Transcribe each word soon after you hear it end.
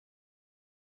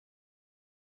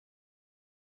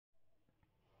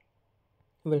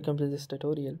Welcome to this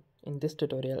tutorial. In this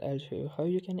tutorial, I'll show you how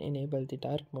you can enable the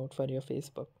dark mode for your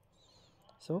Facebook.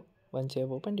 So, once you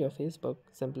have opened your Facebook,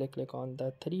 simply click on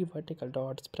the three vertical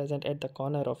dots present at the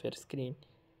corner of your screen.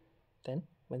 Then,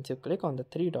 once you click on the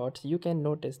three dots, you can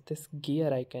notice this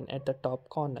gear icon at the top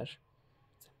corner.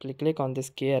 Simply click on this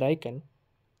gear icon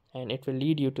and it will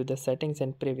lead you to the settings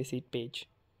and privacy page.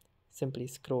 Simply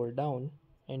scroll down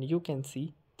and you can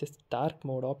see this dark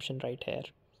mode option right here.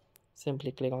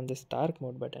 Simply click on this dark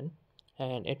mode button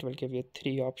and it will give you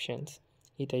three options.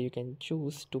 Either you can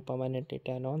choose to permanently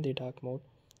turn on the dark mode,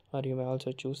 or you may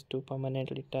also choose to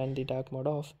permanently turn the dark mode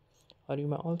off, or you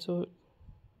may also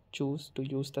choose to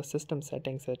use the system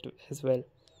settings as well.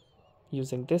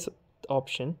 Using this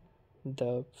option,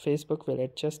 the Facebook will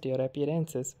adjust your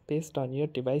appearances based on your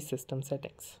device system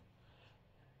settings.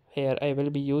 Here I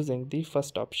will be using the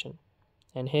first option,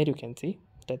 and here you can see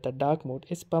that the dark mode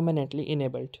is permanently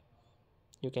enabled.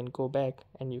 You can go back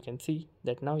and you can see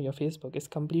that now your Facebook is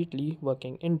completely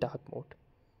working in dark mode.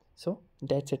 So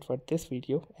that's it for this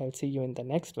video. I'll see you in the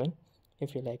next one.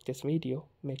 If you like this video,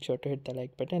 make sure to hit the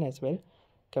like button as well,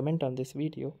 comment on this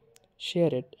video,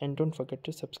 share it, and don't forget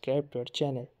to subscribe to our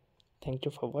channel. Thank you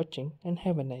for watching and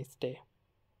have a nice day.